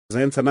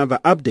Presents another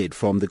update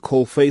from the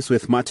coalface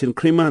with Martin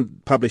Creamer,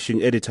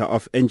 publishing editor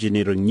of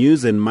Engineering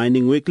News and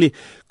Mining Weekly.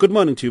 Good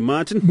morning to you,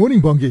 Martin.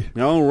 Morning,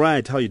 Bongi. All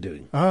right, how are you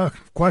doing?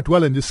 Quite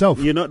well, and yourself?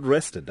 You're not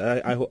rested.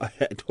 I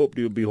had hoped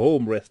you'd be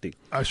home resting.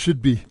 I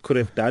should be. Could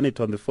have done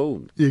it on the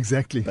phone.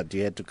 Exactly. But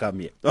you had to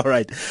come here. All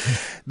right.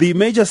 The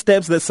major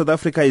steps that South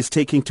Africa is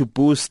taking to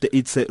boost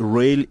its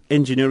rail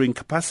engineering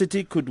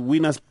capacity could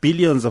win us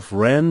billions of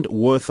rand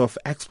worth of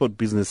export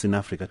business in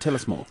Africa. Tell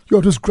us more. Yeah,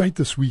 it was great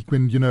this week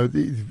when,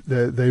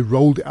 they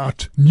rolled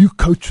out new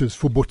coaches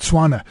for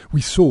Botswana.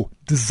 We saw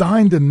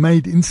designed and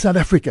made in South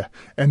Africa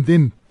and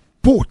then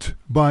bought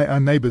by our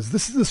neighbours.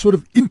 This is the sort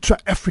of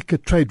intra-Africa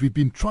trade we've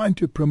been trying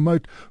to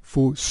promote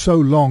for so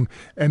long.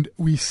 And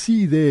we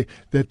see there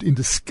that in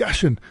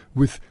discussion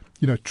with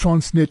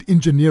Transnet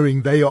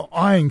Engineering, they are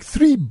eyeing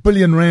 3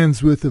 billion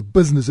rands worth of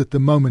business at the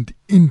moment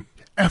in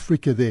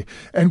Africa there.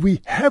 And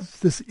we have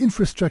this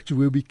infrastructure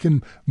where we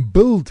can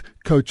build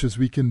coaches.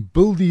 We can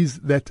build these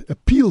that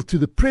appeal to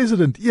the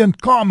president, Ian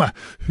Khama,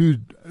 who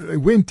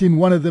went in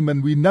one of them,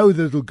 and we know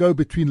that it'll go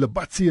between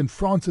Labatsi and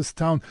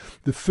Francistown.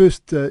 The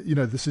first,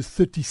 this is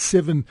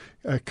 37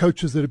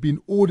 coaches that have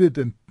been ordered,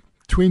 and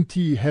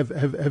 20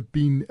 have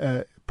been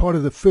part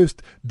of the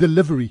first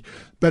delivery.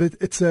 But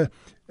it's an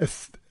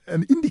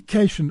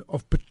indication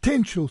of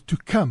potential to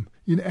come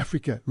in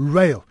Africa,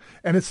 rail.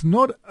 And it's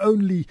not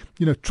only,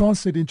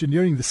 Transnet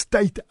Engineering, the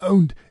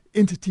state-owned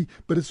entity,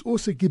 but it's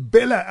also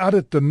Gibela out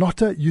at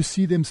Donota. You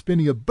see them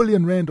spending 1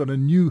 billion rand on a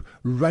new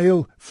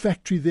rail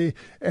factory there,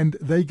 and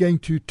they're going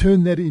to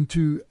turn that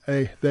into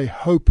they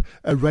hope,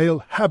 a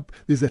rail hub.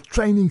 There's a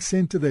training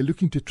center. They're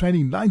looking to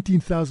training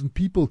 19,000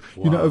 people,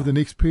 Wow. over the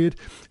next period.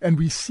 And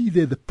we see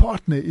there the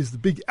partner is the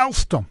big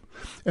Alstom.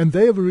 And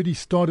they have already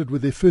started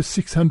with their first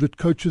 600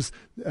 coaches.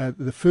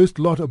 The first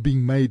lot are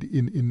being made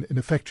in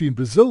a factory in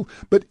Brazil.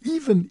 But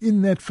even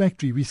in that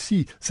factory, we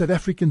see South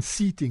African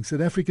seating,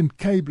 South African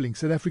cabling,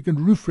 South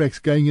African roof racks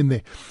going in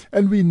there.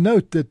 And we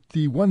note that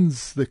the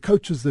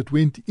coaches that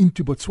went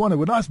into Botswana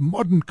were nice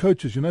modern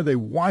coaches. They're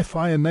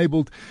Wi-Fi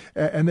enabled,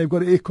 and they've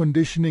got air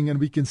conditioning. And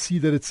we can see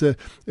that it's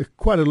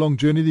quite a long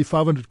journey, the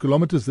 500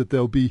 kilometers that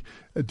they'll be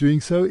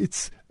doing. So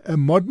it's a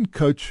modern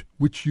coach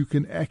which you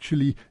can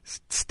actually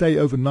stay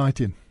overnight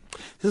in.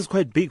 This is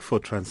quite big for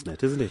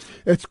Transnet, isn't it?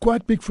 It's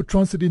quite big for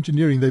Transnet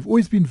Engineering. They've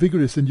always been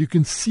vigorous, and you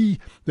can see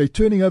they're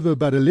turning over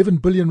about 11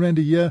 billion rand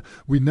a year.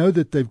 We know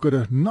that they've got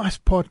a nice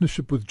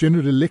partnership with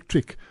General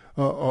Electric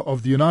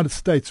of the United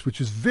States,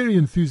 which is very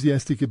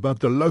enthusiastic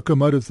about the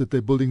locomotives that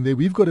they're building there.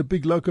 We've got a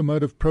big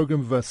locomotive program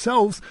of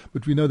ourselves,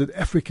 but we know that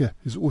Africa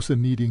is also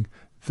needing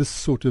this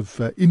sort of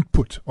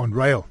input on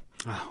rail.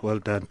 Well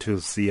done to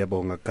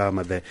Siyabonga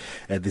Khama, the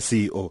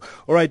CEO.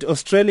 All right,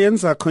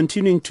 Australians are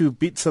continuing to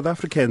beat South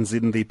Africans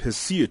in the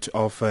pursuit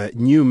of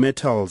new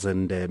metals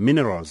and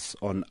minerals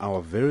on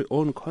our very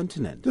own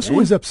continent. This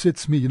always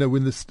upsets me,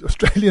 when the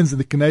Australians and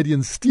the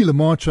Canadians steal a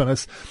march on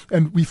us,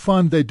 and we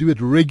find they do it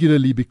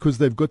regularly because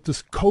they've got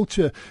this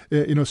culture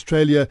in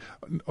Australia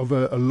of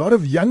a lot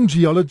of young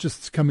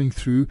geologists coming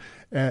through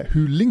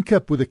who link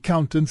up with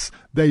accountants.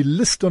 They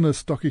list on a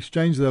stock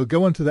exchange. They'll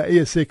go onto the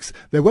ASX.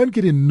 They won't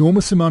get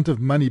enormous amount of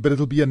money, but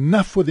it'll be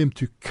enough for them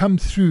to come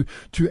through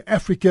to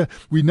Africa.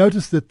 We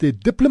notice that their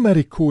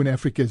diplomatic corps in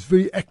Africa is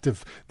very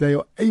active. They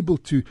are able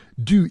to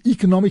do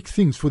economic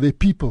things for their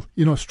people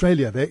in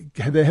Australia.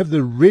 They have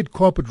the red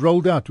carpet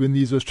rolled out when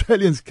these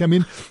Australians come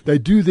in. They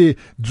do their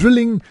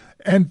drilling.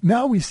 And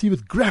now we see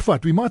with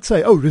graphite, we might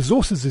say,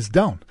 resources is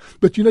down.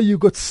 But you've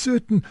got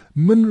certain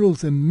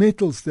minerals and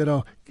metals that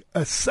are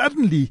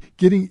suddenly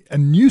getting a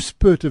new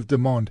spurt of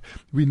demand.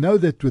 We know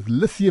that with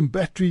lithium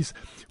batteries,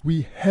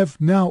 we have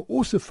now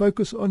also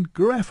focused on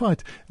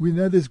graphite. We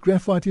know there's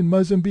graphite in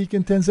Mozambique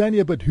and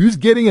Tanzania, but who's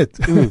getting it?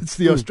 It's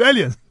the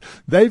Australians.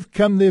 They've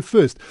come there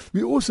first.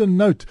 We also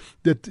note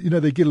that,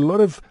 they get a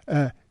lot of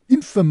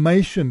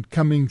information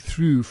coming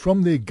through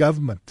from their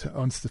government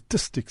on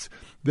statistics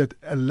that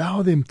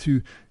allow them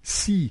to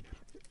see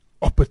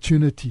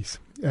opportunities.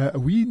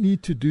 We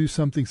need to do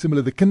something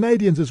similar. The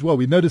Canadians as well.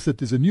 We notice that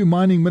there's a new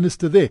mining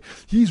minister there.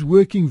 He's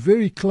working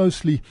very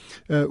closely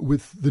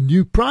with the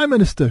new Prime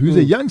Minister, who's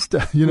a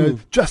youngster,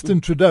 Justin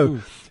Trudeau.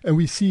 And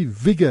we see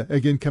vigor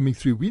again coming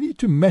through. We need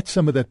to match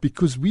some of that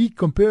because we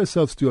compare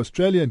ourselves to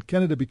Australia and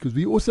Canada because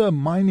we also are a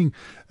mining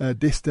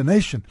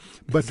destination.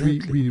 But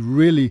we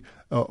really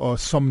are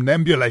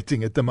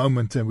somnambulating at the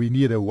moment, and we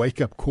need a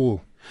wake-up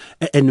call.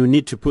 And we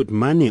need to put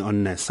money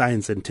on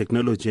science and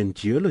technology and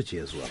geology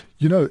as well.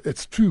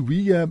 It's true.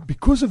 We,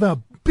 because of our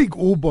big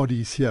ore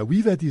bodies here,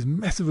 we've had these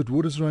massive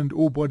Witwatersrand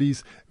ore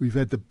bodies. We've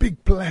had the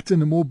big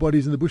platinum ore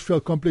bodies in the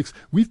Bushveld complex.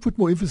 We've put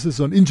more emphasis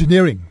on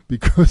engineering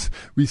because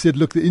we said,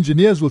 look, the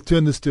engineers will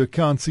turn this to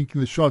account, sinking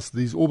the shots.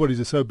 These ore bodies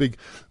are so big.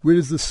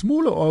 Whereas the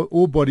smaller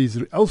ore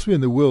bodies elsewhere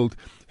in the world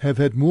have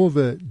had more of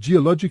a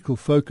geological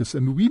focus.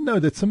 And we know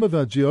that some of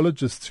our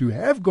geologists who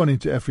have gone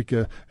into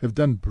Africa have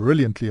done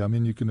brilliantly. I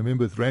mean, you can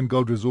remember with Rand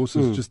Gold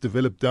Resources just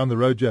developed down the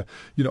road here,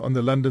 on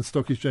the London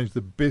Stock Exchange,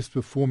 the best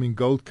performing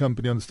gold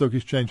company on the stock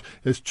exchange,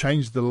 has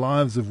changed the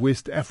lives of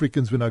West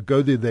Africans. When I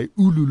go there, they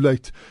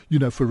ululate,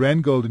 for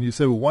Rand Gold. And you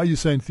say, well, why are you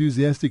so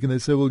enthusiastic? And they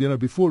say, well,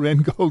 before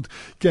Rand Gold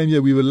came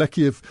here, we were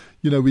lucky if,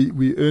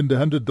 we earned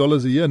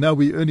 $100 a year. Now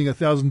we're earning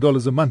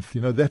 $1,000 a month,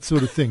 that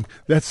sort of thing.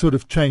 That sort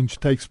of change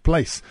takes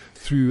place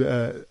through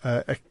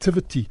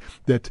activity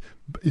that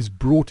is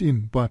brought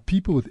in by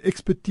people with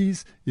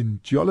expertise in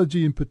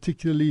geology in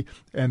particularly.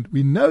 And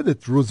we know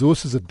that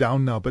resources are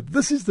down now, but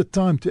this is the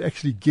time to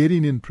actually get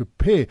in and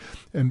prepare.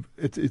 And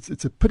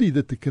it's a pity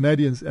that the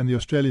Canadians and the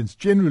Australians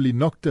generally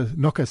knock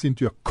us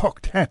into a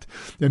cocked hat.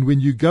 And when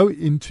you go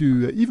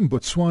into even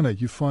Botswana,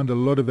 you find a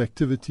lot of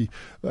activity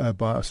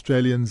by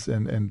Australians,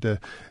 and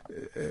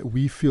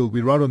we feel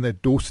we're right on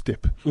that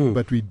doorstep,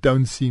 but we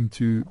don't seem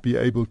to be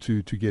able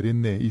to get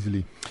in there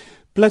easily.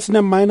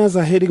 Platinum miners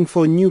are heading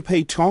for new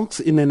pay talks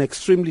in an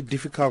extremely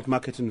difficult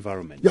market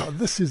environment. Yeah,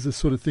 this is the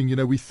sort of thing,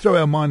 we throw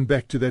our mind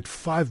back to that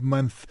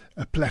 5-month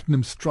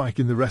platinum strike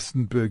in the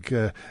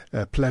Rustenburg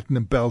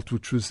platinum belt,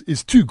 which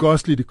is too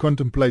ghastly to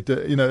contemplate.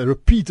 A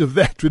repeat of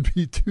that would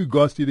be too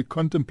ghastly to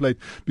contemplate,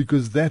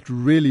 because that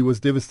really was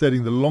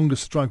devastating, the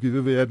longest strike we've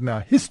ever had in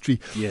our history.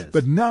 Yes.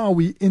 But now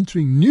we're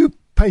entering new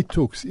pay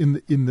talks in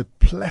the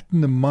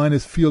platinum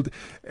miners field,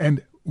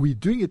 and we're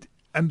doing it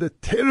under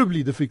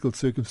terribly difficult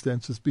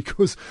circumstances,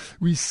 because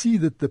we see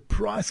that the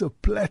price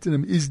of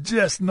platinum is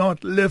just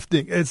not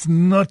lifting. It's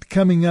not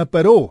coming up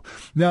at all.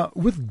 Now,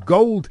 with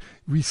gold,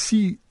 we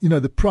see,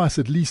 the price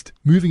at least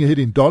moving ahead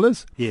in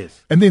dollars.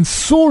 Yes. And then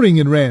soaring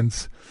in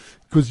rands,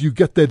 because you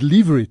get that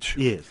leverage.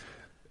 Yes.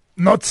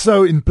 Not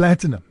so in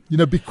platinum.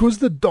 Because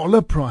the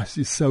dollar price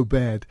is so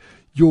bad,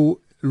 your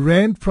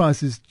rand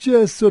price is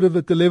just sort of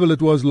at the level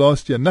it was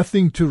last year.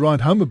 Nothing to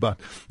write home about.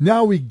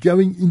 Now we're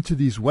going into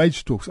these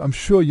wage talks. I'm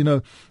sure,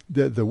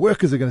 the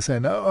workers are going to say,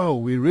 no,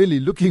 we're really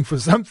looking for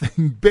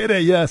something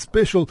better,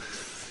 special.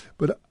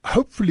 But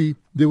hopefully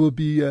there will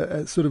be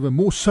a sort of a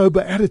more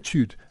sober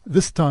attitude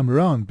this time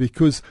around,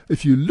 because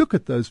if you look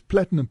at those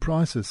platinum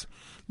prices,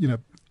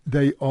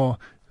 they are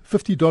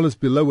 $50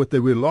 below what they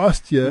were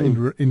last year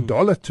in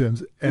dollar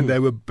terms, and they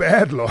were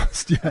bad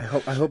last year.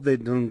 I hope they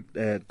don't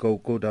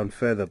go down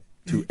further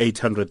to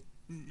 800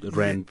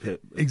 rand per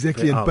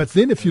exactly. per ounce. But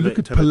then if you look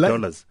at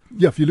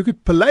if you look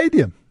at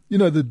palladium,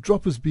 the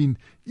drop has been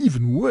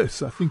even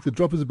worse. I think the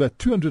drop is about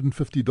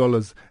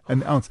 $250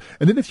 an ounce.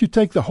 And then if you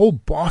take the whole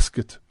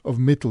basket of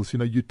metals,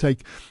 you take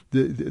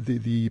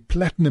the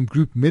platinum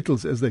group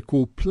metals, as they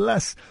call,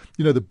 plus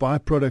the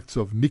byproducts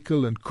of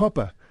nickel and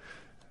copper,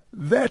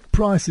 that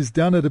price is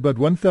down at about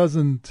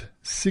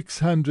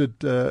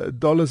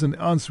 $1,600 an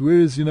ounce,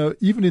 whereas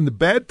even in the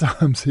bad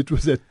times it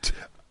was at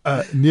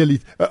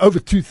nearly over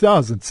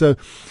 2,000. So,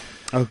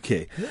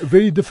 okay,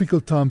 very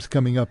difficult times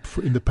coming up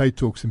in the pay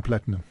talks in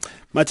platinum.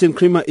 Martin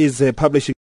Creamer is publishing